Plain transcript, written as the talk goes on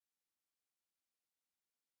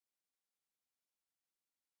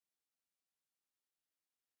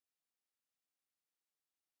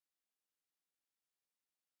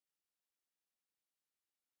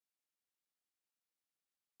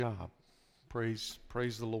God. Praise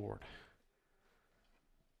the Lord.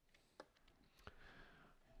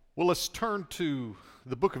 Well, let's turn to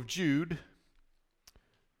the book of Jude,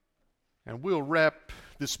 and we'll wrap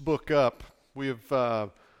this book up. We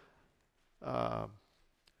have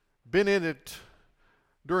been in it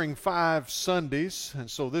during 5 Sundays, and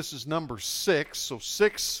so this is number 6. So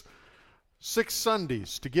six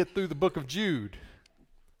Sundays to get through the book of Jude.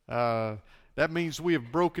 That means we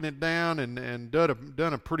have broken it down and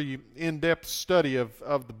done a pretty in-depth study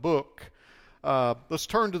of the book. Let's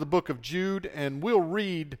turn to the book of Jude, and we'll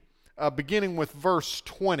read beginning with verse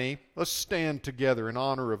 20. Let's stand together in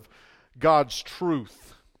honor of God's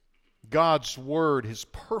truth, God's word, His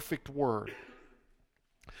perfect word.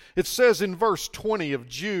 It says in verse 20 of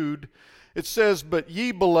Jude, it says, "But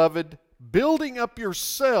ye, beloved, building up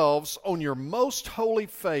yourselves on your most holy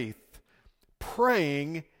faith,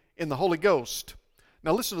 praying in the Holy Ghost."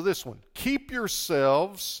 Now listen to this one. "Keep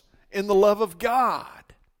yourselves in the love of God."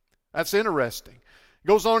 That's interesting. It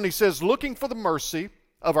goes on and he says, "Looking for the mercy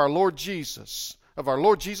of our Lord Jesus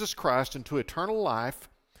Christ into eternal life,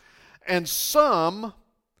 and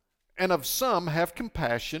of some have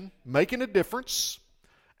compassion, making a difference,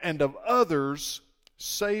 and of others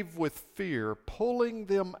save with fear, pulling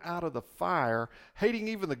them out of the fire, hating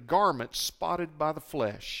even the garment spotted by the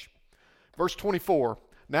flesh." Verse 24,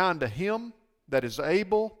 "Now unto him that is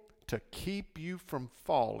able to keep you from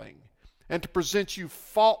falling, and to present you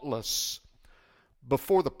faultless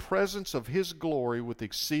before the presence of his glory with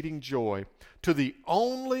exceeding joy, to the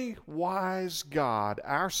only wise God,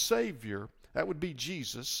 our Savior," that would be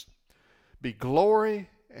Jesus, "be glory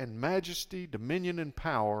and majesty, dominion and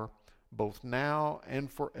power, both now and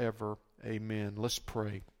forever. Amen." Let's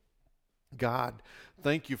pray. God,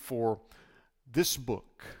 thank you for this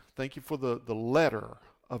book. Thank you for the letter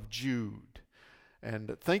of Jude.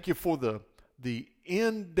 And thank you for the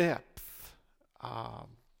in-depth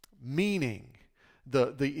meaning,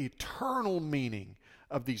 the eternal meaning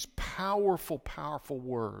of these powerful, powerful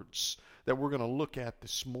words that we're going to look at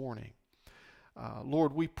this morning.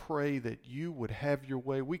 Lord, we pray that you would have your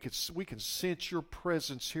way. We can sense your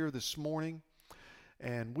presence here this morning,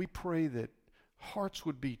 and we pray that hearts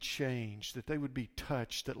would be changed, that they would be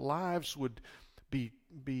touched, that lives would be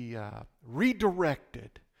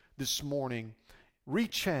redirected this morning,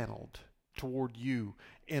 rechanneled toward you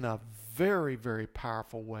in a very, very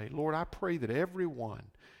powerful way. Lord, I pray that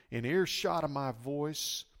everyone in earshot of my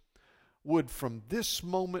voice would, from this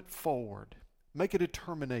moment forward, make a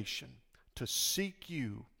determination to seek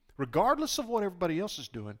you, regardless of what everybody else is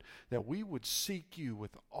doing, that we would seek you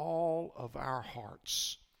with all of our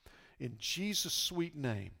hearts. In Jesus' sweet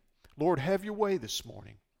name. Lord, have your way this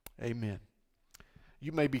morning. Amen.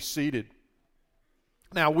 You may be seated.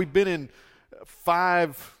 Now, we've been in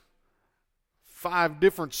five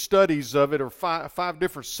different studies of it, or five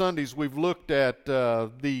different Sundays. We've looked at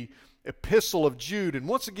the Epistle of Jude. And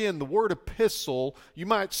once again, the word epistle, you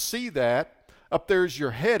might see that up there's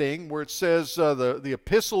your heading where it says the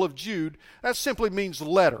Epistle of Jude. That simply means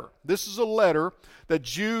letter. This is a letter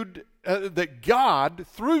that God,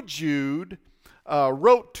 through Jude,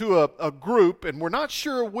 wrote to a group, and we're not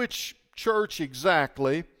sure which church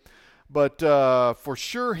exactly, but for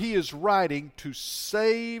sure he is writing to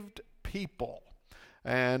saved people.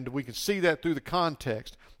 And we can see that through the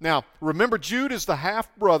context. Now, remember, Jude is the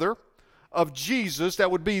half-brother of Jesus. That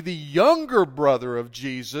would be the younger brother of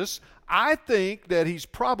Jesus. I think that he's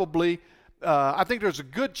probably, I think there's a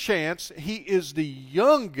good chance he is the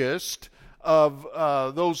youngest of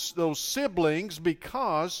those siblings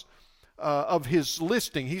because of his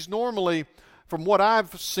listing. He's normally, from what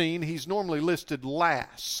I've seen, he's normally listed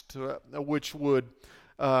last, which would,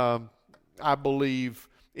 I believe,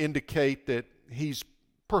 indicate that he's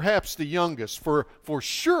perhaps the youngest. For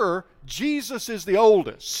sure, Jesus is the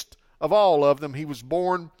oldest of all of them. He was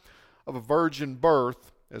born of a virgin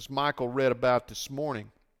birth, as Michael read about this morning.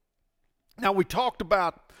 Now, we talked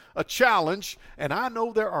about a challenge, and I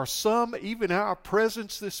know there are some, even in our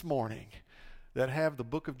presence this morning, that have the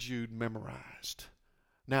book of Jude memorized.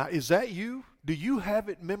 Now, is that you? Do you have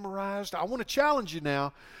it memorized? I want to challenge you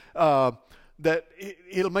now that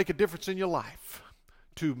it'll make a difference in your life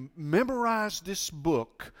to memorize this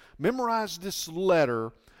book, memorize this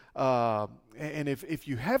letter, and if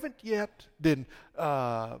you haven't yet, then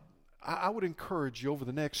I would encourage you over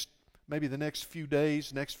the next few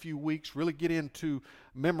days, next few weeks, really get into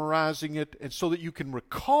memorizing it, and so that you can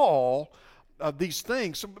recall these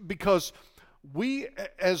things, because we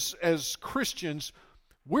as Christians,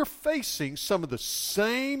 we're facing some of the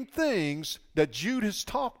same things that Jude has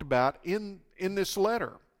talked about in this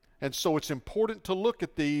letter. And so it's important to look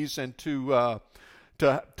at these and to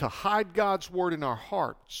to hide God's Word in our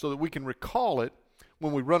heart so that we can recall it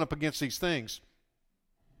when we run up against these things.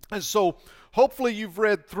 And so hopefully you've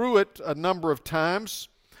read through it a number of times,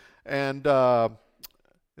 and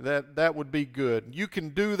that would be good. You can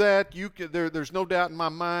do that. There's no doubt in my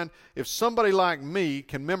mind, if somebody like me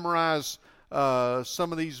can memorize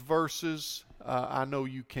some of these verses, I know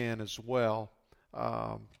you can as well.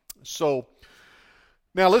 So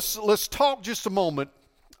now let's talk just a moment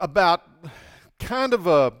about kind of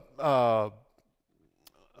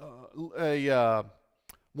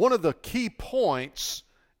one of the key points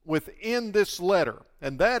within this letter,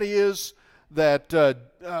 and that is that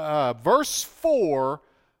verses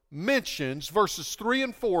 3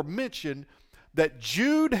 and 4 mention that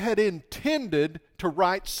Jude had intended to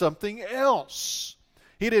write something else.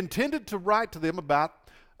 He had intended to write to them about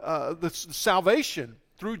the salvation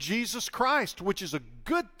through Jesus Christ, which is a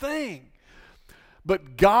good thing.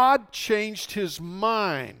 But God changed his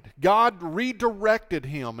mind. God redirected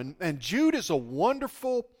him. And Jude is a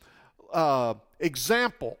wonderful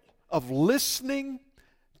example of listening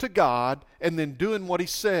to God and then doing what he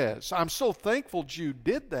says. I'm so thankful Jude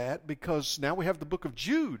did that, because now we have the book of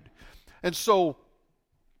Jude. And so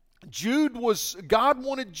God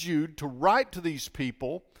wanted Jude to write to these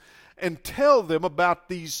people and tell them about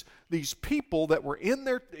these people that were in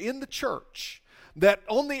the church, that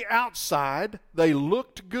on the outside they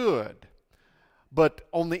looked good, but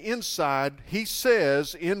on the inside, he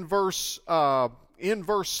says in verse 4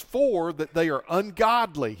 that they are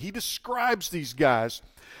ungodly. He describes these guys.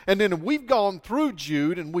 And then we've gone through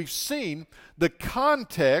Jude and we've seen the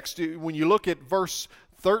context when you look at verse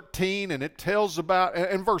 13, and it tells about,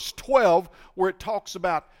 and verse 12, where it talks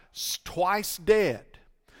about twice dead.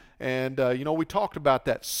 And, we talked about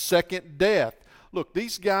that second death. Look,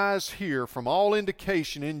 these guys here, from all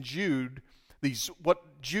indication in Jude,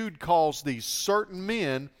 what Jude calls these certain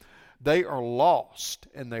men, they are lost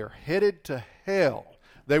and they are headed to hell.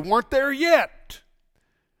 They weren't there yet,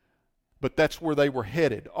 but that's where they were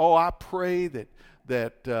headed. Oh, I pray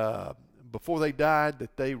that before they died,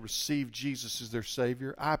 that they received Jesus as their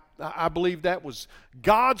Savior. I believe that was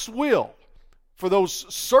God's will for those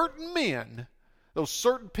certain men, those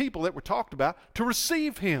certain people that were talked about, to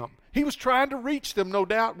receive Him. He was trying to reach them, no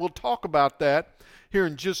doubt. We'll talk about that here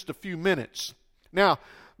in just a few minutes. Now,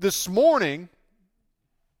 this morning,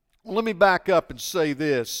 let me back up and say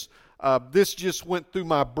this. This just went through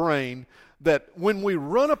my brain, that when we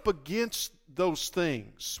run up against those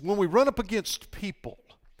things, when we run up against people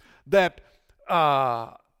that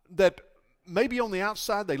maybe on the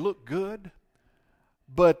outside they look good,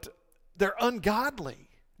 but they're ungodly.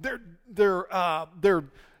 They're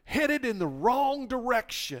headed in the wrong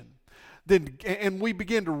direction. And we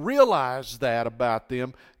begin to realize that about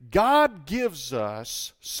them. God gives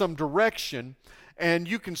us some direction, and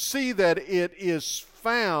you can see that it is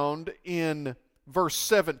found in verse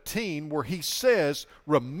 17, where he says,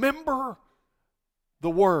 remember the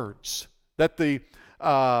words that the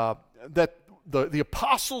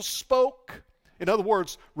apostles spoke. In other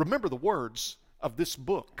words, remember the words of this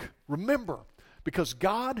book. Remember, because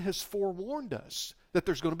God has forewarned us that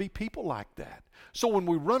there's going to be people like that. So when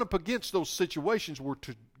we run up against those situations, we're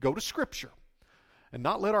to go to Scripture and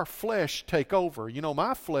not let our flesh take over.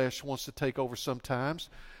 My flesh wants to take over sometimes,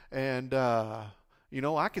 and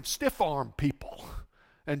I could stiff-arm people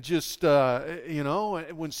and just,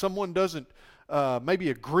 when someone doesn't maybe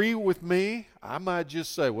agree with me, I might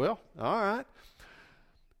just say, well, all right.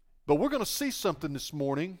 But we're going to see something this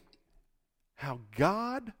morning, how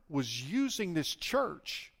God was using this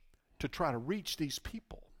church to try to reach these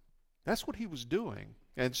people. That's what he was doing.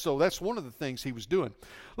 And so that's one of the things he was doing.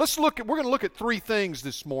 We're going to look at three things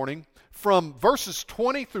this morning from verses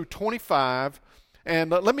 20 through 25. And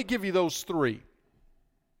let me give you those three.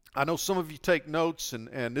 I know some of you take notes,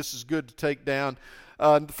 and this is good to take down.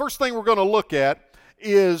 The first thing we're going to look at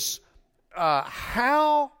is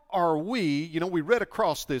how are we, we read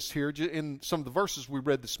across this here in some of the verses we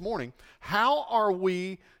read this morning, how are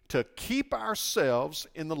we to keep ourselves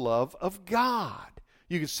in the love of God?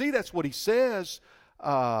 You can see that's what he says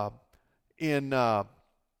in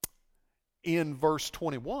verse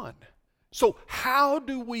 21. So how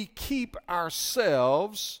do we keep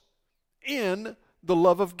ourselves in the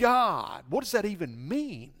love of God? What does that even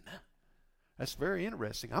mean? That's very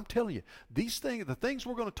interesting. I'm telling you, the things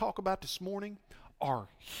we're going to talk about this morning are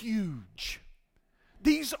huge.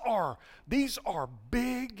 These are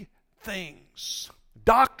big things.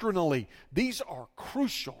 Doctrinally, these are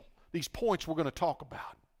crucial. These points we're going to talk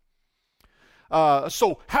about.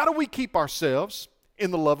 So how do we keep ourselves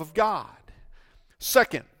in the love of God?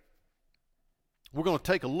 Second, we're going to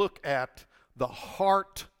take a look at the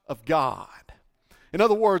heart of God. In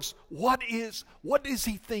other words, what is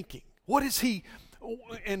he thinking? What is he,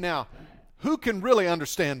 and now, who can really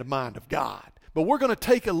understand the mind of God? But we're going to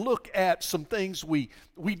take a look at some things we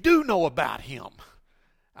do know about him.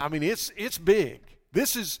 I mean, it's big.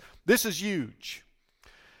 This is huge.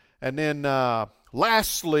 And then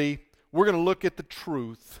lastly, we're going to look at the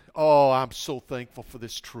truth. Oh, I'm so thankful for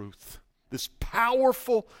this truth. This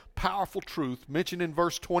powerful, powerful truth mentioned in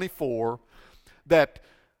verse 24, that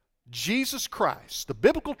Jesus Christ, the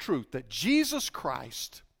biblical truth that Jesus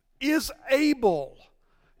Christ is able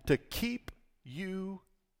to keep you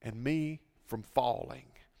and me from falling.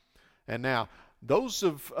 And now, those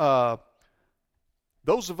of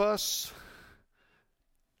us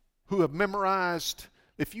who have memorized,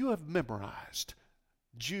 if you have memorized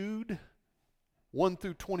Jude 1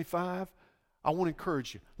 through 25, I want to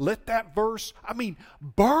encourage you. Let that verse,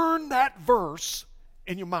 burn that verse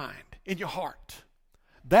in your mind, in your heart.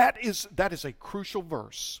 That is a crucial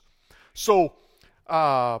verse. So,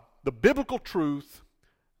 the biblical truth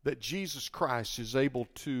that Jesus Christ is able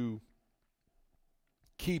to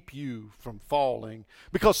keep you from falling.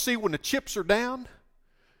 Because see, when the chips are down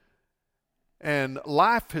and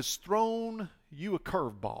life has thrown you a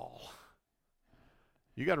curveball,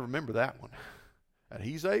 you got to remember that one. That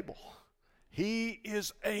he's able. He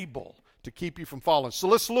is able to keep you from falling. So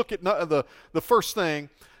let's look at the first thing.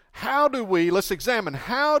 Let's examine,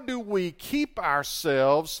 how do we keep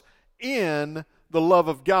ourselves in the love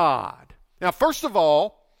of God? Now, first of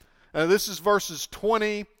all, this is verses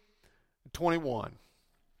 20 and 21.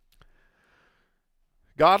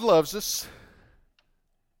 God loves us,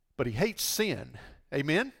 but he hates sin.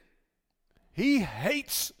 Amen? He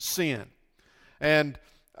hates sin. And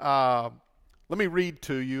let me read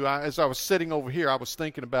to you. As I was sitting over here, I was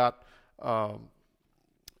thinking about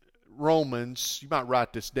Romans. You might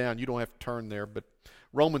write this down. You don't have to turn there. But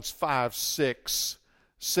Romans 5:6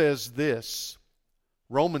 says this.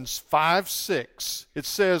 Romans 5:6. It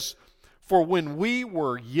says, "For when we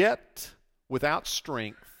were yet without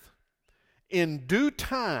strength, in due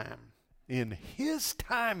time, in his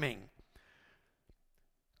timing,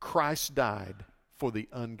 Christ died for the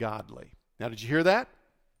ungodly." Now, did you hear that?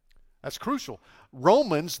 That's crucial.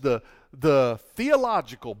 Romans, the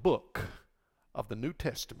theological book of the New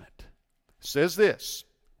Testament, says this.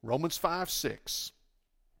 Romans 5:6.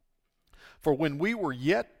 "For when we were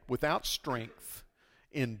yet without strength,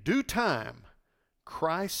 in due time,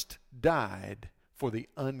 Christ died for the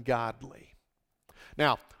ungodly."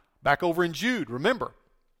 Now, back over in Jude, remember,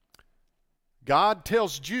 God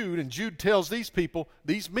tells Jude, and Jude tells these people,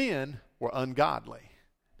 these men were ungodly.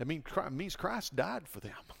 That means Christ died for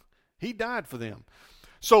them. He died for them.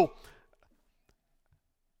 So,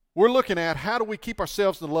 we're looking at how do we keep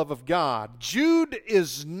ourselves in the love of God. Jude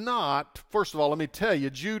is not, first of all, let me tell you,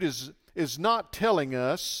 Jude is not telling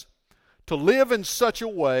us to live in such a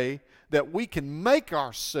way that we can make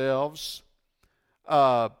ourselves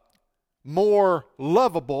more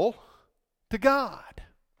lovable to God.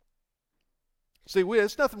 See,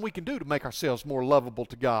 there's nothing we can do to make ourselves more lovable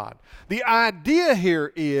to God. The idea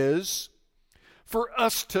here is for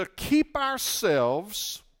us to keep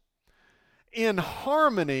ourselves in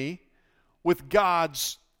harmony with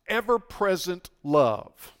God's ever-present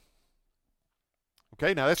love.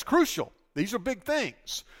 Okay, now that's crucial. These are big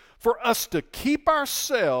things. For us to keep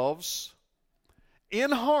ourselves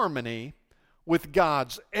in harmony with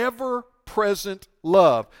God's ever-present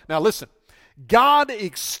love. Now listen, God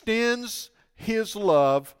extends his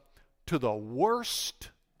love to the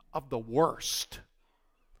worst of the worst.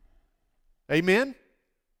 Amen?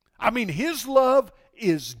 His love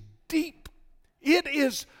is deep. It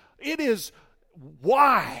is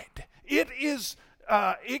wide.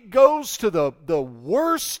 It goes to the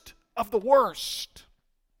worst of the worst.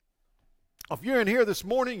 If you're in here this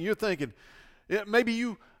morning, you're thinking, maybe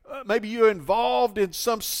you're involved in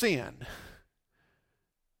some sin.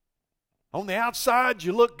 On the outside,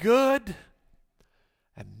 you look good,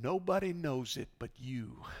 and nobody knows it but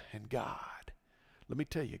you and God. Let me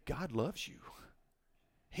tell you, God loves you.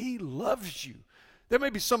 He loves you. There may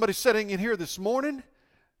be somebody sitting in here this morning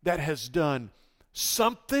that has done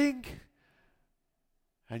something,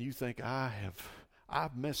 and you think,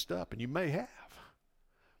 I've messed up, and you may have.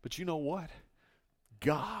 But you know what?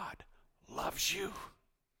 God loves you.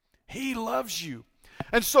 He loves you.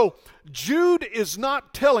 And so Jude is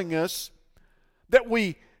not telling us that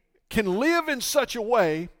we can live in such a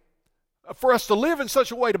way, for us to live in such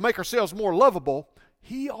a way to make ourselves more lovable.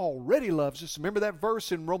 He already loves us. Remember that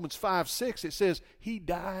verse in Romans 5:6? It says he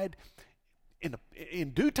died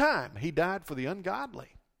in due time. He died for the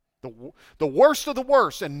ungodly. The worst of the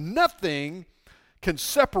worst, and nothing can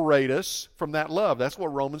separate us from that love. That's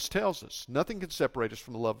what Romans tells us. Nothing can separate us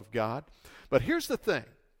from the love of God. But here's the thing.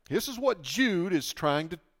 This is what Jude is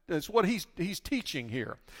it's what he's teaching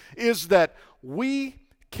here, is that we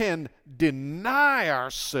can deny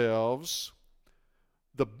ourselves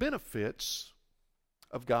the benefits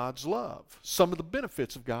of God's love. Some of the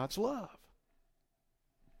benefits of God's love.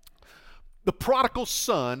 The prodigal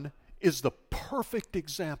son is the perfect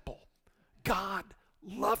example. God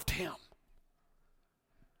loved him.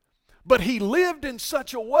 But he lived in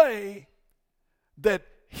such a way that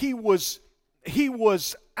he was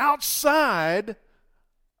outside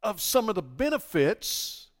of some of the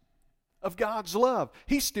benefits of God's love.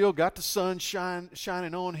 He still got the sun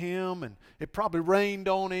shining on him, and it probably rained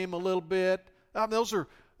on him a little bit. I mean, those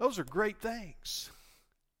are great things.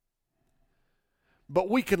 But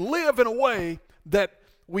we can live in a way that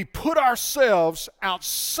we put ourselves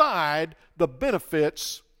outside the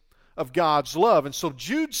benefits of God's love. And so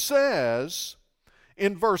Jude says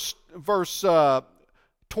in verse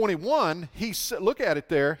 21, look at it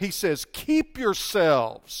there, he says, keep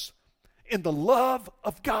yourselves in the love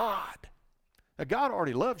of God. Now, God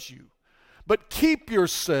already loves you, but keep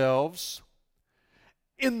yourselves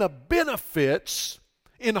in the benefits,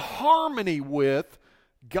 in harmony with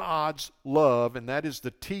God's love, and that is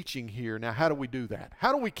the teaching here. Now, how do we do that?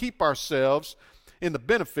 How do we keep ourselves in the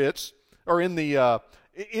benefits, or in the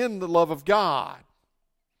love of God?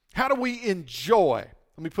 How do we enjoy?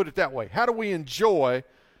 Let me put it that way. How do we enjoy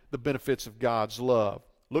the benefits of God's love?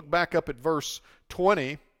 Look back up at verse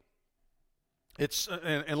 20.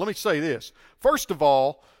 And let me say this. First of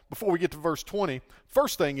all, before we get to verse 20,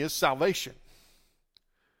 first thing is salvation.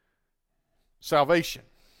 Salvation.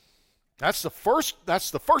 That's the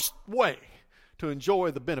first way to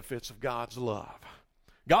enjoy the benefits of God's love.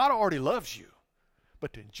 God already loves you,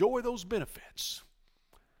 but to enjoy those benefits,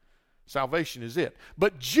 salvation is it.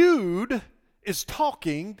 But Jude is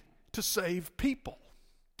talking to save people.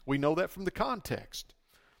 We know that from the context.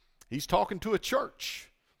 He's talking to a church,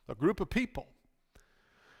 a group of people.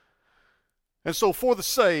 And so for the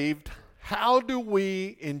saved, how do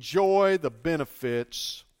we enjoy the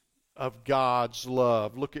benefits of God's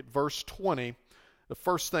love? Look at verse 20. The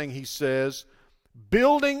first thing he says,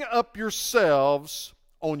 building up yourselves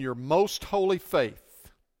on your most holy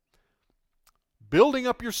faith. Building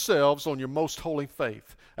up yourselves on your most holy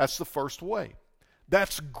faith. That's the first way.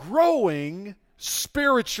 That's growing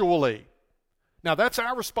spiritually. Now, that's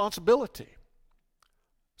our responsibility.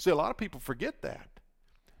 See, a lot of people forget that.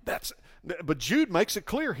 But Jude makes it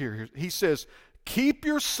clear here. He says, keep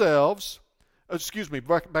yourselves,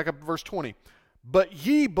 back up to verse 20. But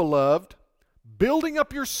ye, beloved, building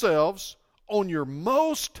up yourselves on your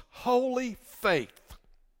most holy faith.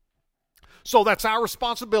 So that's our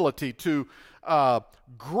responsibility to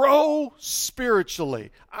grow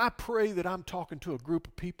spiritually. I pray that I'm talking to a group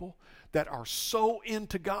of people that are so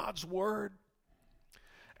into God's Word,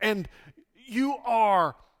 and you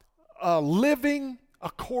are living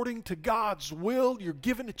according to God's will. You're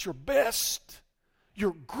giving it your best.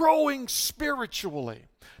 You're growing spiritually.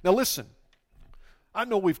 Now listen, I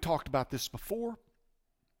know we've talked about this before,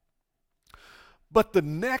 but the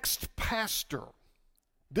next pastor,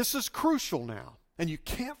 this is crucial now, and you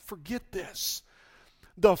can't forget this.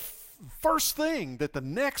 The first thing that the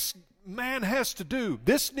next man has to do,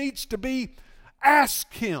 this needs to be,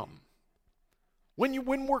 ask him. When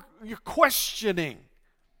you're questioning,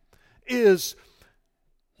 is,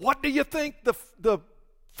 what do you think the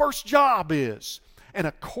first job is? And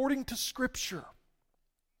according to Scripture,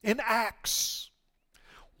 in Acts,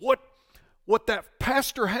 what that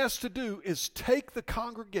pastor has to do is take the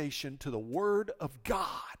congregation to the Word of God.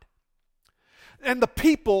 And the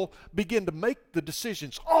people begin to make the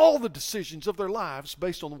decisions, all the decisions of their lives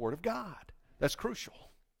based on the Word of God. That's crucial.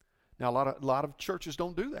 Now, a lot of churches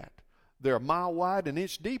don't do that. They're a mile wide and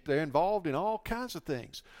inch deep. They're involved in all kinds of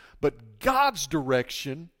things. But God's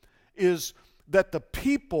direction is that the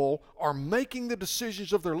people are making the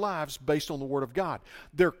decisions of their lives based on the Word of God.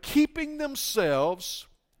 They're keeping themselves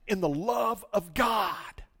in the love of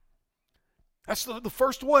God. That's the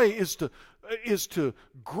first way is to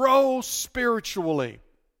grow spiritually.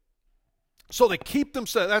 So they keep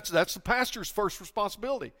themselves, that's the pastor's first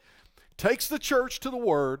responsibility. Takes the church to the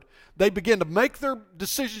Word. They begin to make their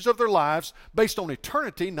decisions of their lives based on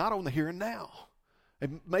eternity, not on the here and now. They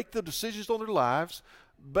make the decisions on their lives,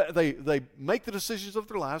 but they make the decisions of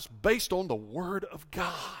their lives based on the Word of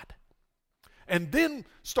God. And then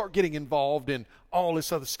start getting involved in all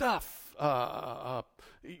this other stuff,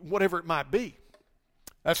 whatever it might be.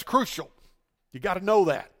 That's crucial. You got to know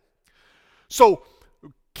that. So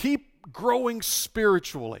keep growing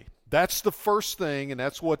spiritually. That's the first thing, and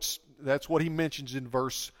that's what he mentions in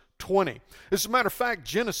verse 20. As a matter of fact,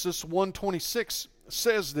 Genesis 1:26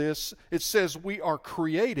 says this. It says we are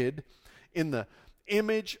created in the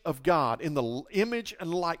image of God, in the image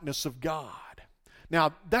and likeness of God.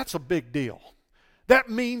 Now, that's a big deal. That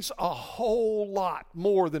means a whole lot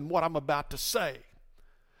more than what I'm about to say.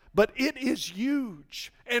 But it is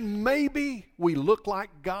huge. And maybe we look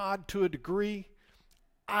like God to a degree.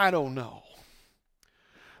 I don't know.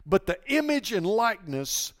 But the image and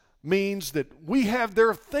likeness means that there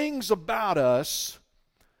are things about us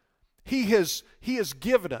He has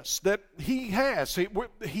given us, that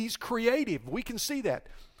He's creative. We can see that.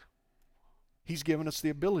 He's given us the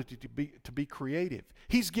ability to be creative.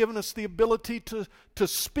 He's given us the ability to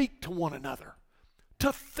speak to one another,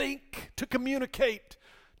 to think, to communicate,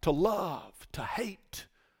 to love, to hate.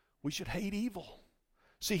 We should hate evil.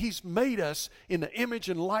 See, He's made us in the image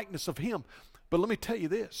and likeness of Him. But let me tell you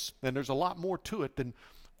this, and there's a lot more to it than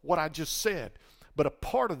what I just said. But a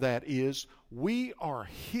part of that is we are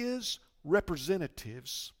His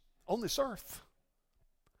representatives on this earth.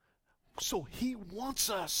 So He wants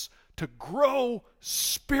us to grow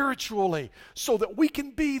spiritually so that we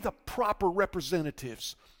can be the proper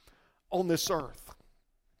representatives on this earth.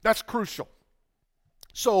 That's crucial.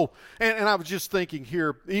 So, and I was just thinking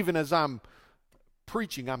here, even as I'm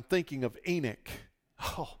preaching, I'm thinking of Enoch.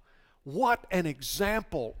 Oh, what an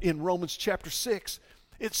example in Romans chapter 6.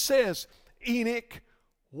 It says Enoch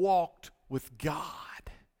walked with God.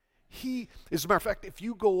 As a matter of fact, if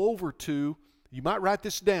you go over to, you might write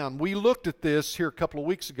this down. We looked at this here a couple of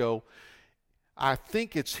weeks ago. I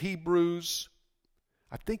think it's Hebrews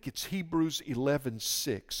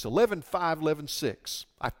 11:6. 11:5, 11:6,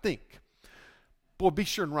 I think. Boy, be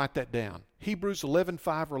sure and write that down. Hebrews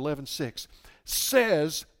 11:5 or 11:6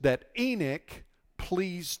 says that Enoch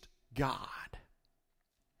pleased God.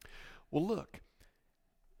 Well, look,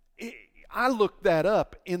 I looked that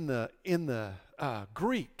up in the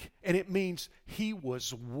Greek, and it means he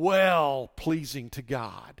was well pleasing to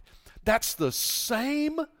God. That's the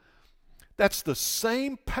same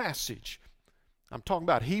passage. I'm talking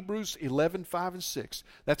about Hebrews 11:5 and 6.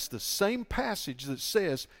 That's the same passage that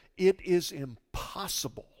says it is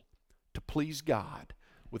impossible to please God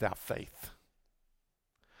without faith.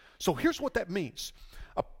 So here's what that means.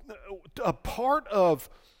 A part of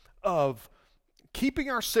keeping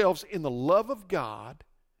ourselves in the love of God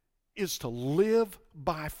is to live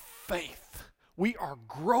by faith. We are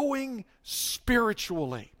growing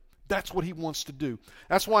spiritually. That's what He wants to do.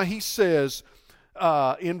 That's why He says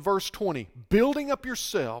in verse 20, building up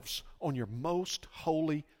yourselves on your most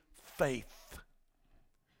holy faith.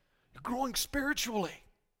 You're growing spiritually.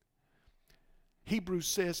 Hebrews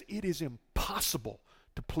says it is impossible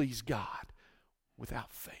to please God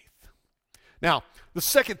without faith. Now, the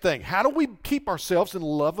second thing, how do we keep ourselves in the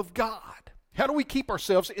love of God? How do we keep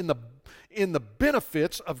ourselves in the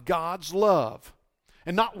benefits of God's love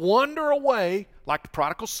and not wander away like the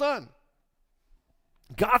prodigal son?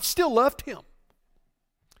 God still loved him,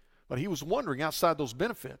 but he was wandering outside those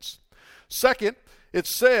benefits. Second, it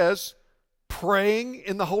says praying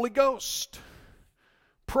in the Holy Ghost.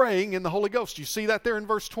 Praying in the Holy Ghost. You see that there in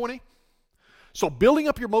verse 20? So building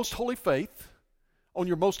up your most holy faith, on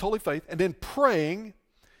your most holy faith, and then praying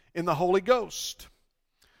in the Holy Ghost.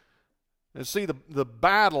 And see, the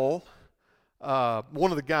battle,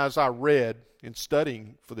 one of the guys I read in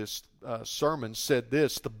studying for this sermon said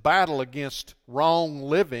this: the battle against wrong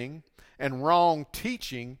living and wrong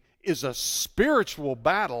teaching is a spiritual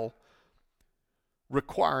battle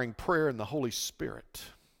requiring prayer in the Holy Spirit.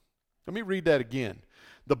 Let me read that again.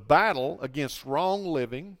 The battle against wrong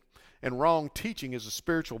living and wrong teaching is a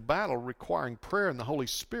spiritual battle requiring prayer in the Holy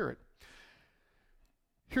Spirit.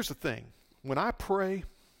 Here's the thing. When I pray,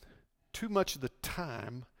 too much of the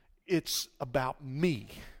time, it's about me.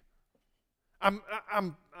 Do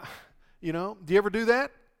you ever do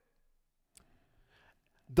that?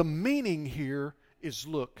 The meaning here is,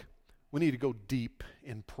 look, we need to go deep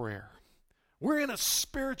in prayer. We're in a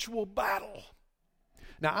spiritual battle.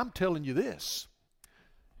 Now, I'm telling you this.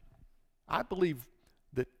 I believe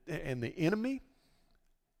that, and the enemy,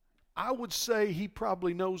 I would say he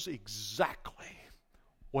probably knows exactly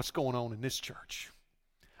what's going on in this church.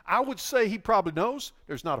 I would say he probably knows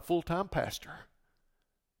there's not a full-time pastor.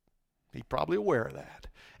 He's probably aware of that.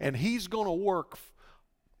 And he's going to work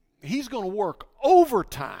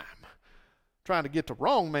overtime trying to get the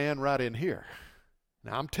wrong man right in here.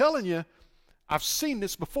 Now, I'm telling you, I've seen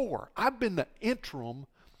this before. I've been the interim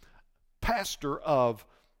pastor of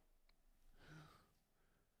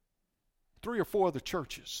 3 or 4 other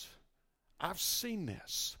churches. I've seen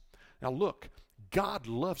this. Now look, God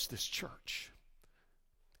loves this church.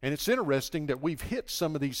 And it's interesting that we've hit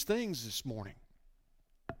some of these things this morning.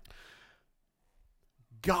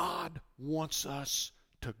 God wants us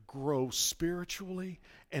to grow spiritually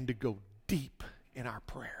and to go deep in our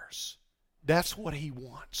prayers. That's what He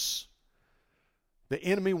wants. The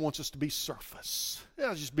enemy wants us to be surface.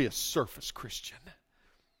 Yeah, just be a surface Christian.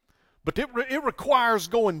 But it requires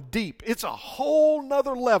going deep. It's a whole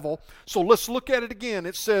nother level. So let's look at it again.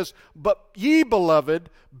 It says, "But ye, beloved,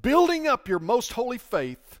 building up your most holy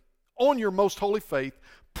faith, on your most holy faith,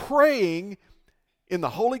 praying in the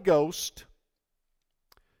Holy Ghost,"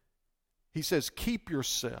 he says, "keep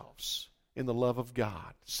yourselves in the love of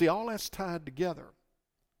God." See, all that's tied together.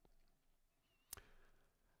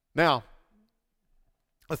 Now,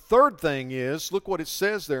 a third thing is, look what it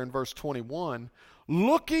says there in verse 21,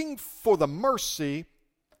 "looking for the mercy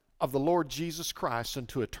of the Lord Jesus Christ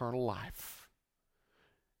unto eternal life."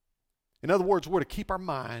 In other words, we're to keep our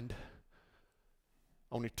mind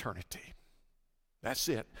on eternity. That's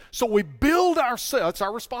it. So we build ourselves, it's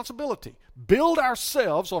our responsibility, build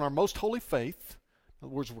ourselves on our most holy faith. In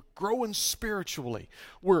other words, we're growing spiritually.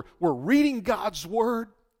 We're reading God's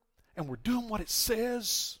Word, and we're doing what it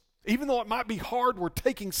says. Even though it might be hard, we're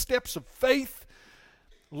taking steps of faith.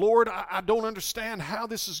 Lord, I don't understand how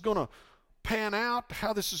this is going to pan out,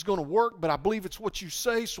 how this is going to work, but I believe it's what you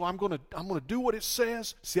say, so I'm going to do what it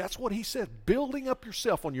says. See, that's what he said, building up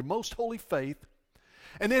yourself on your most holy faith.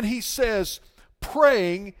 And then he says,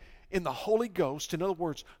 praying in the Holy Ghost. In other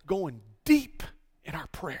words, going deep in our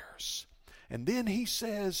prayers. And then he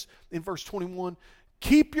says in verse 21,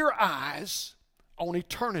 keep your eyes on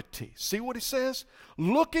eternity. See what he says?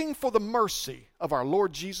 Looking for the mercy of our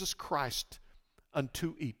Lord Jesus Christ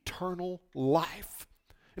unto eternal life.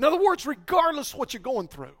 In other words, regardless of what you're going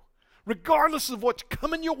through, regardless of what's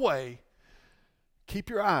coming your way, keep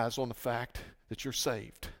your eyes on the fact that you're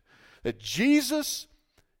saved. That Jesus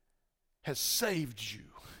has saved you.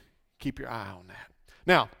 Keep your eye on that.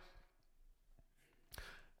 Now,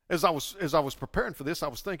 as I was preparing for this, I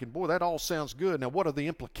was thinking, boy, that all sounds good. Now, what are the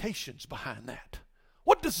implications behind that?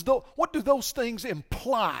 What do those things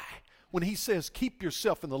imply when he says, keep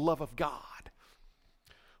yourself in the love of God?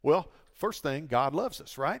 Well, first thing, God loves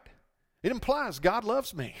us, right? It implies God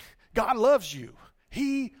loves me. God loves you.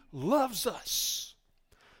 He loves us.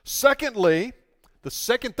 Secondly, the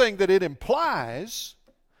second thing that it implies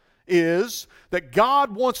is that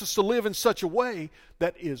God wants us to live in such a way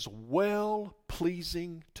that is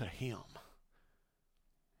well-pleasing to Him.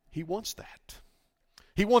 He wants that.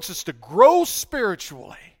 He wants us to grow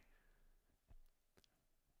spiritually.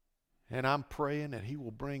 And I'm praying that He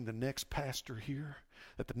will bring the next pastor here,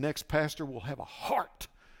 that the next pastor will have a heart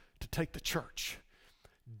to take the church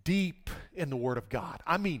deep in the Word of God.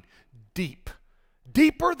 I mean deep.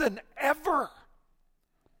 Deeper than ever.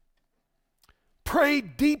 Pray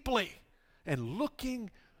deeply and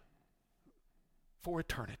looking for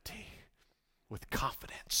eternity with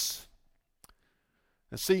confidence.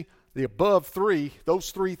 And see, the above three,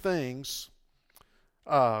 those three things,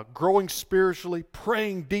 growing spiritually,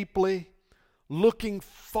 praying deeply, looking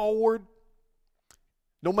forward,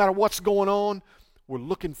 no matter what's going on, we're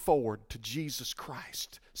looking forward to Jesus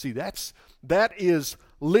Christ. See, that is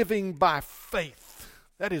living by faith.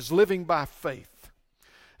 That is living by faith.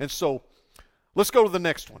 And so, let's go to the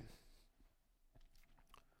next one.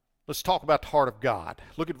 Let's talk about the heart of God.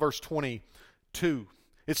 Look at verse 22.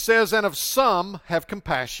 It says, and of some have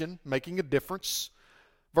compassion, making a difference.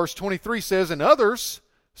 Verse 23 says, and others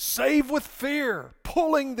save with fear,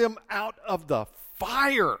 pulling them out of the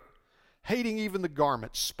fire, hating even the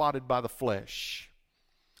garments spotted by the flesh.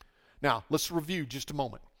 Now, let's review just a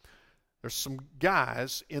moment. There's some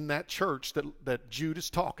guys in that church that Jude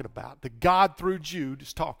is talking about, that God through Jude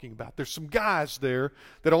is talking about. There's some guys there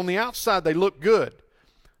that on the outside they look good,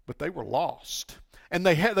 but they were lost. And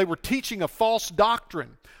they were teaching a false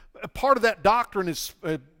doctrine. A part of that doctrine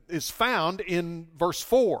is found in verse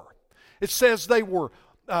 4. It says they were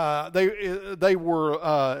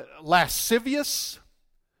lascivious.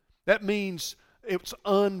 That means it's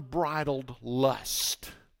unbridled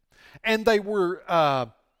lust. And they were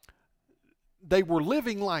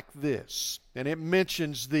living like this. And it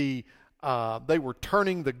mentions they were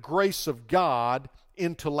turning the grace of God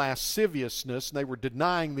into lasciviousness, and they were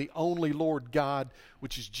denying the only Lord God,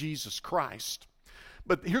 which is Jesus Christ.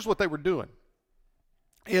 But here's what they were doing.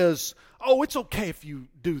 It's okay if you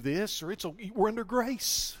do this, or we're under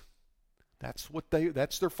grace. That's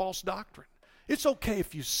their false doctrine. It's okay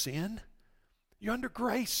if you sin. You're under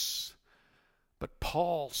grace. But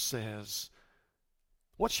Paul says,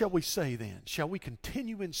 what shall we say then? Shall we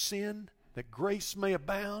continue in sin that grace may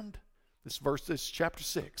abound. This verse, this is chapter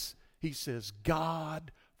 6. He says,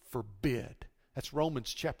 God forbid. That's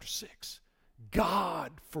Romans chapter 6.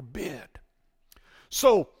 God forbid.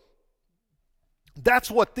 So,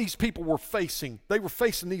 that's what these people were facing. They were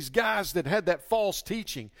facing these guys that had that false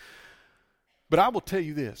teaching. But I will tell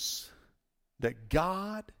you this, that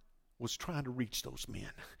God was trying to reach those men.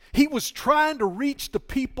 He was trying to reach the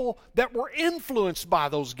people that were influenced by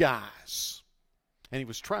those guys. And he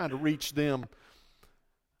was trying to reach them,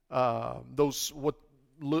 those what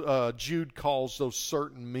Jude calls those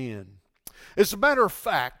certain men. As a matter of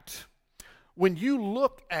fact, when you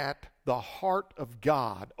look at the heart of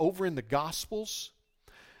God over in the Gospels,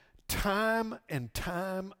 time and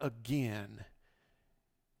time again,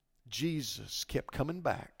 Jesus kept coming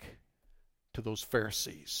back to those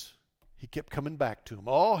Pharisees. He kept coming back to them.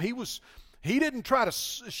 Oh, he didn't try to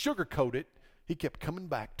sugarcoat it. He kept coming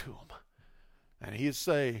back to them. And he'd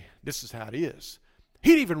say, this is how it is.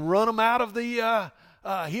 He'd even run them out of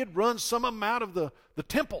he'd run some of them out of the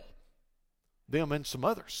temple. Them and some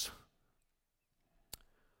others.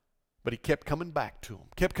 But he kept coming back to them.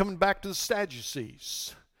 Kept coming back to the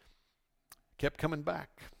Sadducees. Kept coming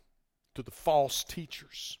back to the false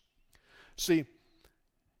teachers. See,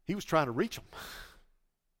 he was trying to reach them.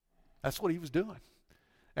 That's what he was doing.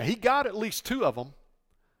 Now, he got at least two of them.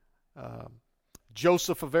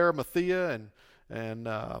 Joseph of Arimathea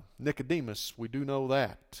and Nicodemus. We do know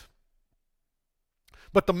that.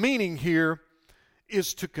 But the meaning here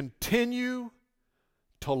is to continue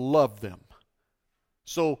to love them.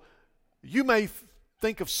 So you may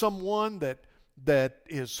think of someone that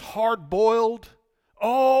is hard-boiled.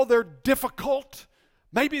 Oh, they're difficult.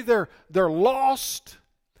 Maybe they're lost,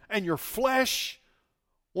 and your flesh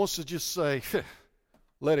wants to just say,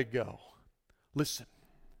 let it go. Listen,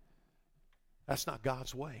 that's not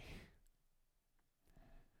God's way.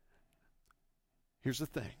 Here's the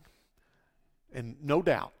thing, and no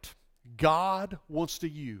doubt, God wants to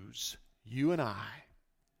use you and I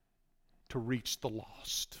to reach the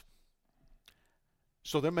lost.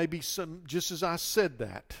 So there may be some, just as I said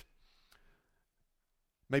that,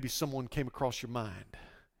 maybe someone came across your mind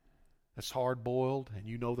that's hard-boiled and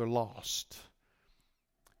you know they're lost.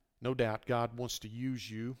 No doubt God wants to use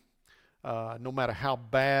you, no matter how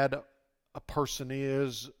bad a person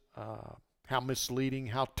is, how misleading,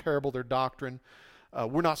 how terrible their doctrine.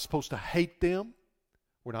 We're not supposed to hate them.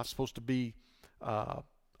 We're not supposed to be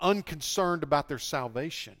unconcerned about their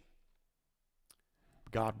salvation.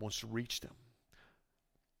 God wants to reach them.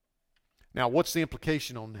 Now, what's the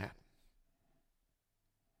implication on that?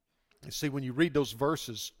 You see, when you read those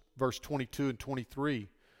verses, verse 22 and 23,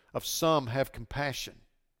 of some have compassion,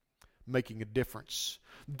 making a difference.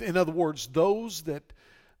 In other words, those that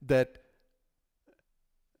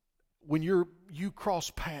when you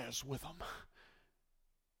cross paths with them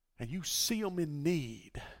and you see them in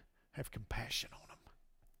need, have compassion on them.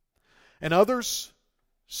 And others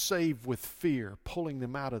save with fear, pulling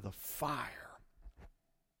them out of the fire.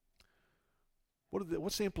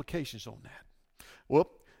 What's the implications on that? Well,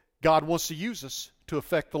 God wants to use us to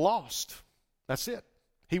affect the lost. That's it.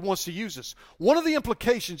 He wants to use us. One of the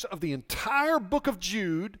implications of the entire book of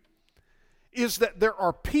Jude is that there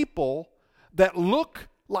are people that look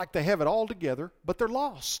like they have it all together, but they're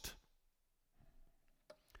lost.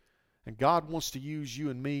 And God wants to use you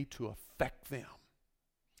and me to affect them.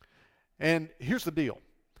 And here's the deal.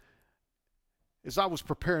 As I was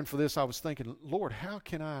preparing for this, I was thinking, Lord, how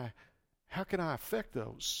can I affect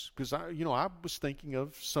those? Because I was thinking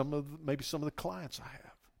of maybe some of the clients I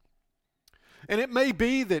have. And it may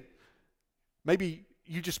be that maybe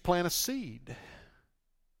you just plant a seed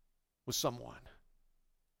with someone.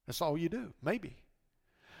 That's all you do. Maybe.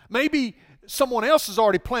 Maybe someone else has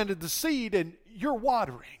already planted the seed and you're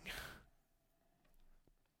watering.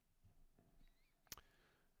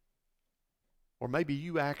 Or maybe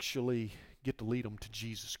you actually get to lead them to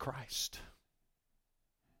Jesus Christ.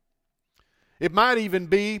 It might even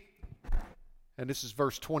be, and this is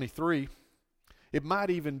verse 23, it might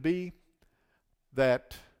even be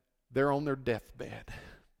that they're on their deathbed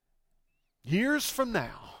years from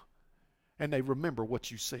now, and they remember what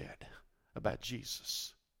you said about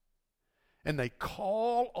Jesus. And they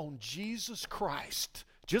call on Jesus Christ,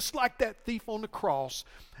 just like that thief on the cross,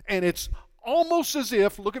 and it's almost as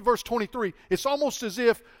if, look at verse 23, it's almost as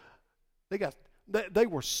if they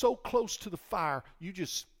were so close to the fire, you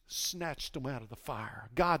just snatched them out of the fire.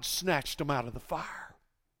 God snatched them out of the fire.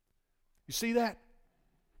 You see that?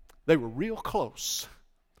 They were real close.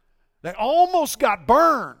 They almost got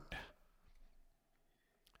burned.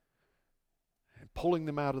 And pulling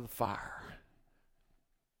them out of the fire.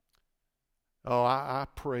 Oh, I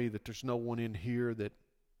pray that there's no one in here that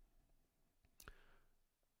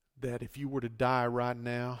if you were to die right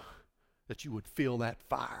now, that you would feel that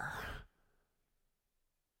fire.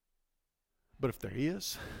 But if there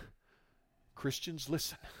is, Christians,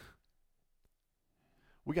 listen.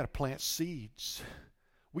 We got to plant seeds.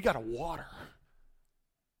 We got to water.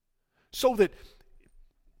 So that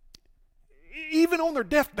even on their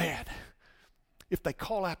deathbed, if they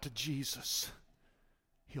call out to Jesus,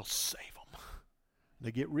 He'll save them.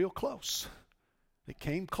 They get real close. They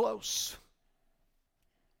came close.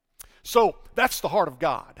 So that's the heart of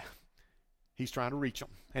God. He's trying to reach them,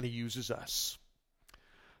 and He uses us.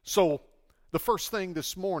 So the first thing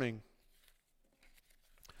this morning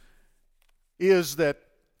is that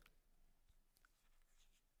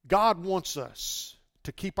God wants us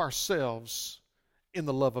to keep ourselves in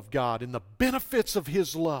the love of God, in the benefits of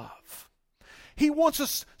His love. He wants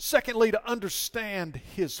us, secondly, to understand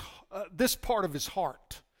this part of His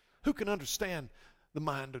heart. Who can understand the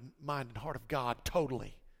mind and heart of God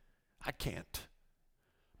totally? I can't.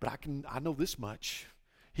 But I know this much.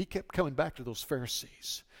 He kept coming back to those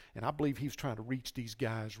Pharisees, and I believe He was trying to reach these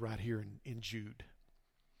guys right here in Jude.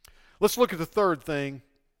 Let's look at the third thing.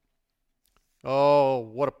 Oh,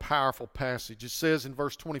 what a powerful passage. It says in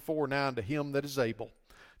verse 24, now unto Him that is able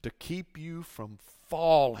to keep you from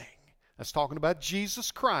falling. That's talking about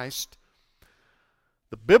Jesus Christ.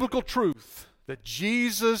 The biblical truth that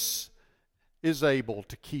Jesus is able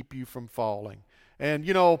to keep you from falling. And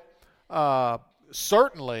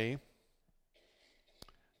certainly,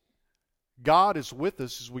 God is with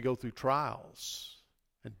us as we go through trials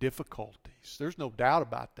and difficulties. There's no doubt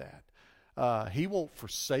about that. He won't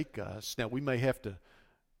forsake us. Now, we may have to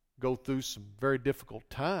go through some very difficult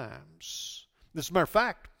times. As a matter of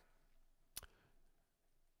fact,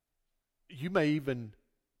 you may even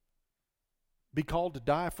be called to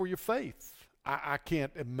die for your faith. I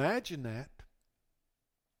can't imagine that.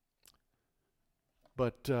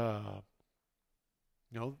 But, there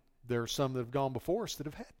are some that have gone before us that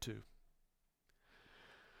have had to.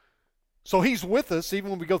 So He's with us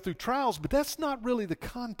even when we go through trials, but that's not really the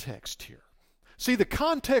context here. See, the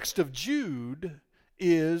context of Jude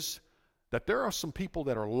is that there are some people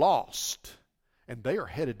that are lost, and they are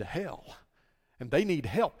headed to hell, and they need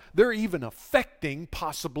help. They're even affecting,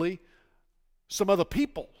 possibly, some other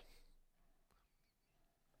people.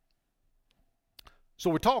 So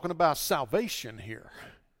we're talking about salvation here.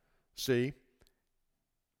 See?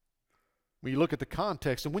 When you look at the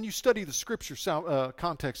context, and when you study the Scripture,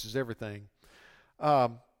 context is everything.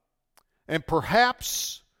 And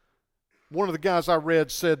perhaps, one of the guys I read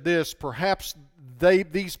said this, perhaps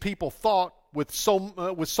these people thought with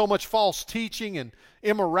so much false teaching and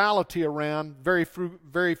immorality around, very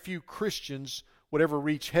few Christians would ever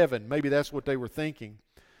reach heaven. Maybe that's what they were thinking.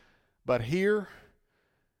 But here,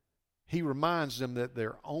 he reminds them that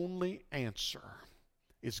their only answer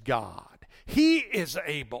is God. He is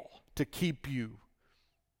able to keep you.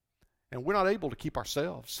 And we're not able to keep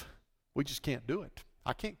ourselves. We just can't do it.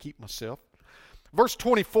 I can't keep myself. Verse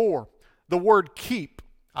 24, the word keep,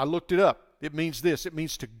 I looked it up. It means this. It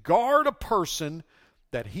means to guard a person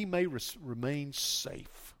that he may remain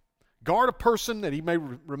safe. Guard a person that he may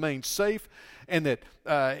remain safe, and that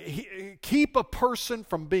keep a person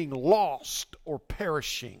from being lost or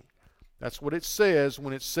perishing. That's what it says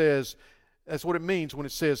when it says, that's what it means when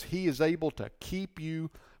it says He is able to keep you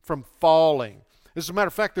from falling. As a matter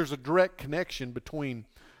of fact, there's a direct connection between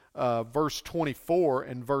verse 24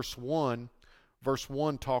 and verse 1. Verse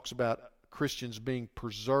 1 talks about Christians being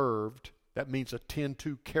preserved. That means attend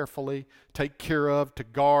to carefully, take care of, to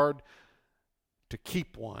guard, to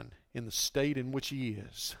keep one in the state in which he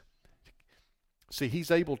is. See,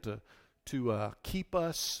 He's able to keep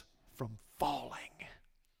us from falling.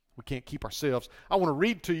 We can't keep ourselves. I want to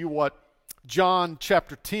read to you what John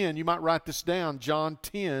chapter 10, you might write this down, John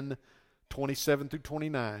 10, 27 through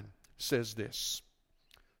 29 says this.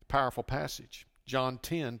 Powerful passage. John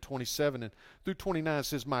 10, 27 and through 29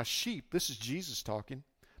 says, my sheep, this is Jesus talking,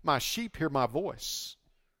 my sheep hear my voice,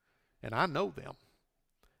 and I know them,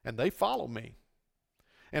 and they follow me.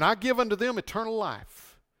 And I give unto them eternal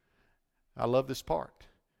life. I love this part.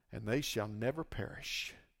 And they shall never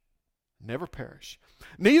perish. Never perish.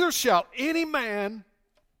 Neither shall any man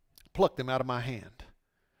pluck them out of my hand.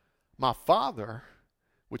 My Father,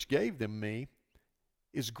 which gave them me,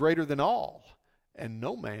 is greater than all, and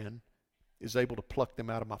no man is able to pluck them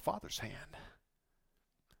out of my Father's hand.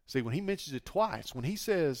 See, when He mentions it twice, when He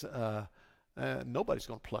says, nobody's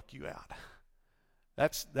going to pluck you out,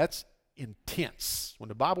 that's intense. When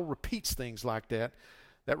the Bible repeats things like that,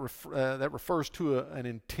 that refers to an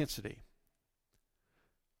intensity.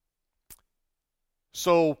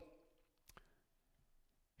 So,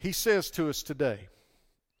 he says to us today,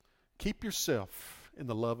 keep yourself in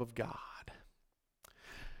the love of God.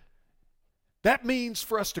 That means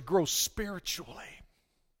for us to grow spiritually,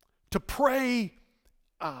 to pray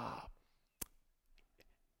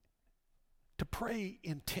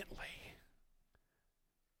intently,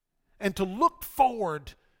 and to look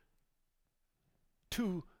forward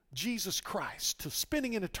to Jesus Christ, to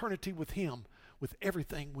spending an eternity with Him with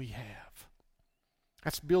everything we have.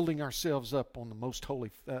 That's building ourselves up on the most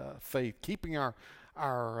holy faith, keeping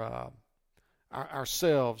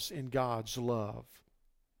ourselves in God's love.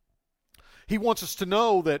 He wants us to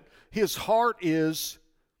know that His heart is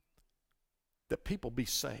that people be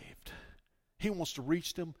saved. He wants to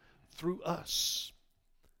reach them through us.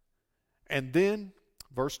 And then,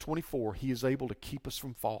 verse 24, He is able to keep us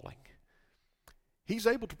from falling. He's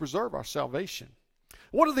able to preserve our salvation.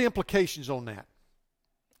 What are the implications on that?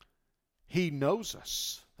 He knows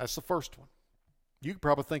us. That's the first one. You could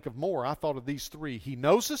probably think of more. I thought of these three. He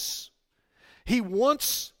knows us. He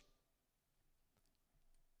wants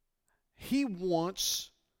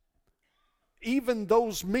even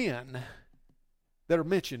those men that are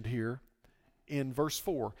mentioned here in verse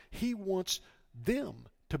 4, He wants them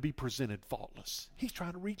to be presented faultless. He's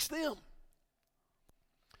trying to reach them.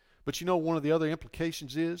 But you know, one of the other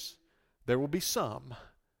implications is there will be some.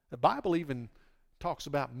 The Bible even talks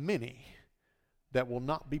about many that will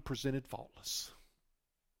not be presented faultless.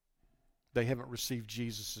 They haven't received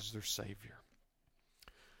Jesus as their Savior.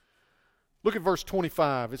 Look at verse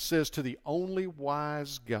 25. It says, to the only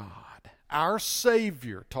wise God, our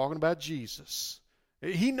Savior, talking about Jesus.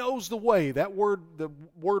 He knows the way. The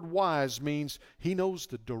word wise means He knows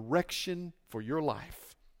the direction for your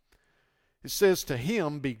life. It says, to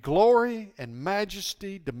Him be glory and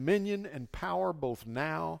majesty, dominion and power both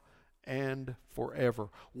now and forever.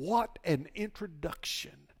 What an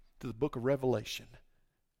introduction to the book of Revelation.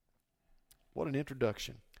 What an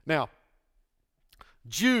introduction. Now,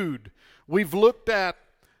 Jude, we've looked at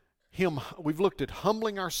him, we've looked at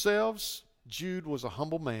humbling ourselves. Jude was a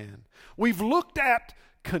humble man. We've looked at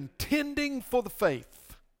contending for the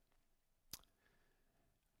faith.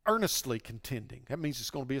 Earnestly contending. That means it's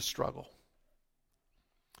going to be a struggle.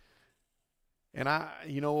 And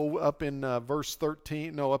up in verse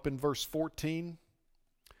 14,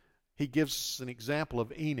 he gives us an example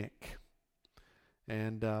of Enoch.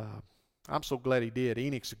 And I'm so glad he did.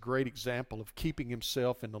 Enoch's a great example of keeping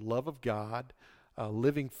himself in the love of God,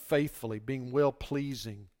 living faithfully, being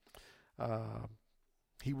well-pleasing.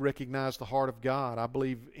 He recognized the heart of God. I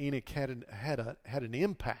believe Enoch had an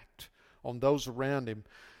impact on those around him.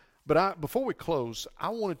 But before we close, I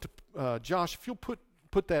wanted to, Josh, if you'll put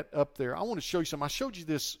that up there. I want to show you something. I showed you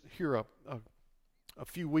this here a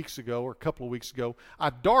few weeks ago or a couple of weeks ago. I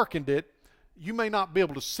darkened it. You may not be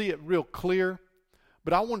able to see it real clear,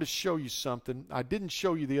 but I wanted to show you something I didn't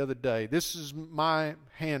show you the other day. This is my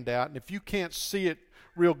handout, and if you can't see it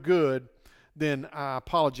real good, then I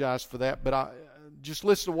apologize for that, but just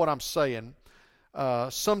listen to what I'm saying.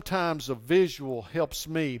 Sometimes a visual helps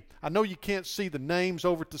me. I know you can't see the names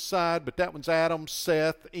over at the side, but that one's Adam,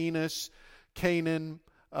 Seth, Enos, Canaan,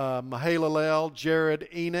 Mahalalel, Jared,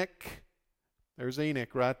 Enoch. There's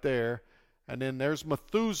Enoch right there. And then there's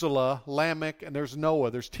Methuselah, Lamech, and there's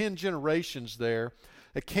Noah. There's 10 generations there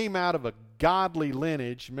that came out of a godly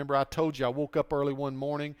lineage. Remember, I told you I woke up early one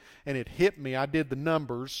morning and it hit me. I did the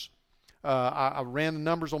numbers. I ran the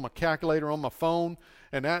numbers on my calculator on my phone.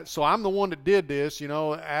 So I'm the one that did this.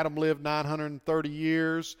 Adam lived 930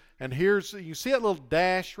 years. And you see that little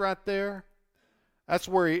dash right there? That's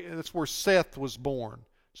where Seth was born.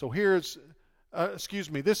 So this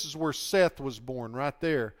is where Seth was born right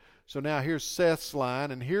there. So now here's Seth's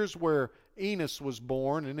line, and here's where Enos was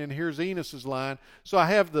born, and then here's Enos's line. So I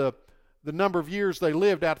have the number of years they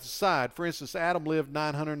lived out to the side. For instance, Adam lived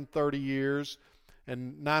 930 years,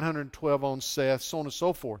 and 912 on Seth, so on and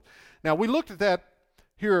so forth. Now, we looked at that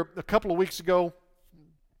here a couple of weeks ago,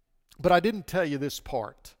 but I didn't tell you this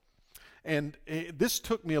part. And this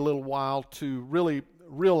took me a little while to really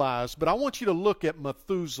realize, but I want you to look at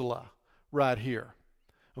Methuselah right here.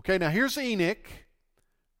 Okay, now here's Enoch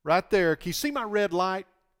right there. Can you see my red light?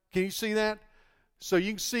 Can you see that? So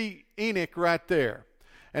you can see Enoch right there.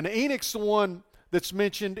 And Enoch's the one that's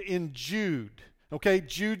mentioned in Jude. Okay,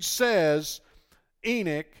 Jude says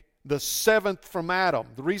Enoch, the seventh from Adam.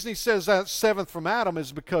 The reason he says that seventh from Adam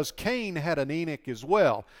is because Cain had an Enoch as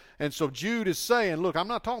well. And so Jude is saying, look, I'm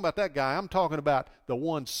not talking about that guy. I'm talking about the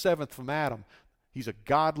one seventh from Adam. He's a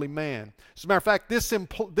godly man. As a matter of fact,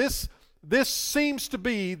 this seems to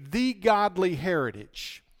be the godly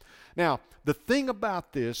heritage. Now, the thing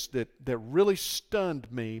about this that really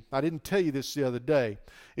stunned me, I didn't tell you this the other day,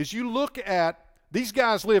 is you look at, these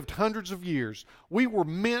guys lived hundreds of years. We were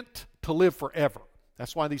meant to live forever.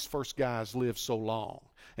 That's why these first guys lived so long.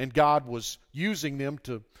 And God was using them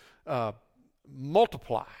to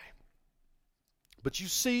multiply. But you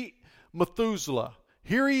see Methuselah.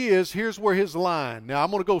 Here he is. Here's where his line. Now, I'm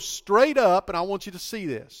going to go straight up, and I want you to see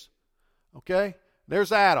this. Okay?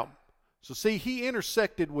 There's Adam. So see, he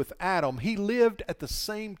intersected with Adam. He lived at the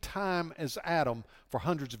same time as Adam for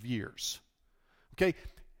hundreds of years. Okay?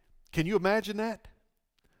 Can you imagine that?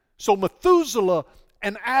 So Methuselah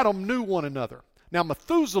and Adam knew one another. Now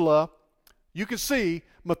Methuselah, you can see,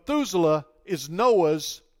 Methuselah is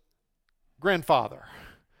Noah's grandfather.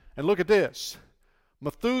 And look at this.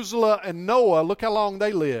 Methuselah and Noah, look how long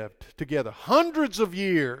they lived together. Hundreds of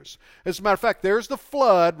years. As a matter of fact, there's the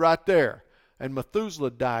flood right there. And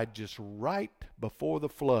Methuselah died just right before the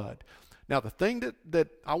flood. Now, the thing that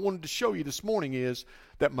I wanted to show you this morning is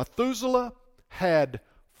that Methuselah had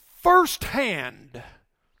firsthand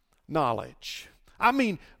knowledge. I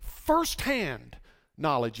mean, firsthand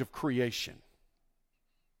knowledge of creation.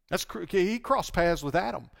 He crossed paths with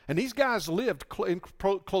Adam. And these guys lived in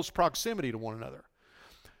close proximity to one another.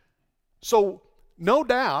 So, no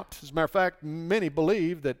doubt, as a matter of fact, many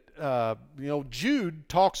believe that, Jude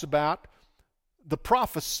talks about the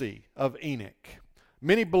prophecy of Enoch.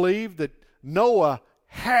 Many believe that Noah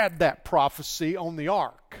had that prophecy on the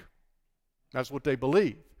ark. That's what they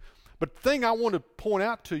believe. But the thing I want to point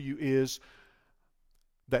out to you is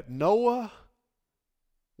that Noah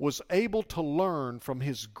was able to learn from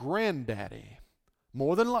his granddaddy,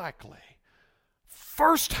 more than likely,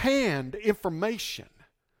 firsthand information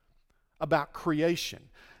about creation.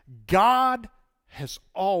 God has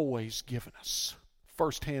always given us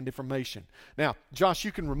firsthand information. Now, Josh,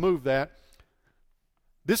 you can remove that.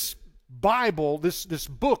 This Bible, this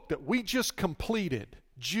book that we just completed,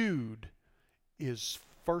 Jude, is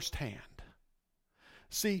firsthand.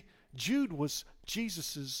 See, Jude was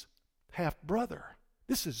Jesus' half-brother.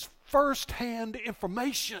 This is firsthand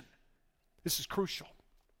information. This is crucial.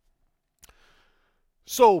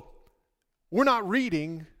 So, we're not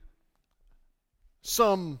reading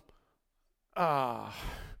some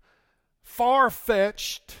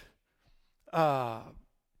far-fetched,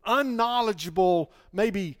 unknowledgeable,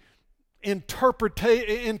 maybe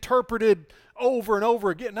interpreted over and over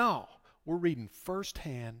again. No, we're reading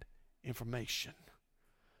firsthand information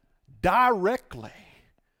directly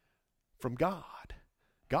from God.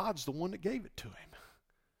 God's the one that gave it to him.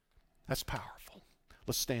 That's powerful.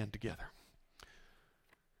 Let's stand together.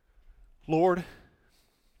 Lord,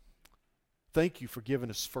 thank you for giving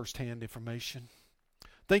us firsthand information.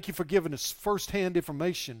 Thank you for giving us firsthand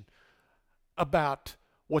information about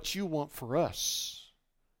what you want for us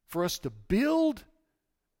to build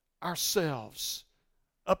ourselves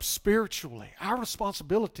up spiritually. Our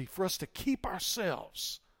responsibility for us to keep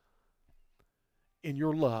ourselves in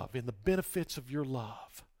your love, in the benefits of your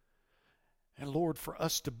love. And Lord, for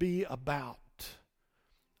us to be about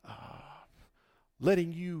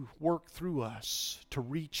letting you work through us to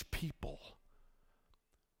reach people.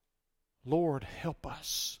 Lord, help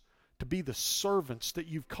us to be the servants that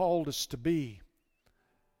you've called us to be.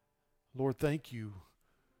 Lord, thank you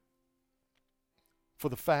for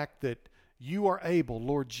the fact that you are able,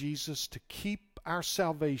 Lord Jesus, to keep our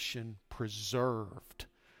salvation preserved.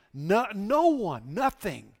 No one,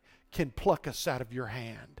 nothing can pluck us out of your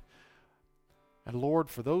hand. And Lord,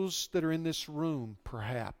 for those that are in this room,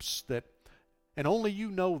 perhaps, that, and only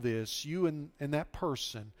you know this, you and that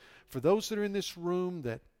person, for those that are in this room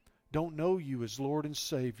that don't know you as Lord and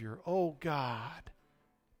Savior, oh God,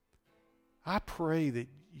 I pray that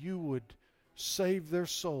you would save their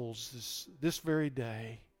souls this very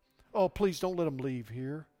day. Oh, please don't let them leave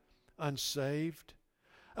here unsaved.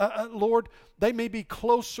 Lord, they may be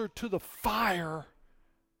closer to the fire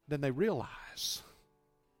than they realize.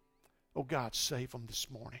 Oh God, save them this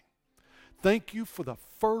morning. Thank you for the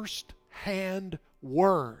first-hand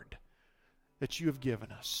word that you have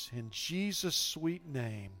given us. In Jesus' sweet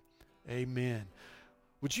name, amen.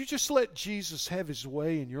 Would you just let Jesus have his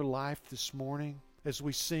way in your life this morning as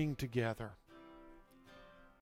we sing together?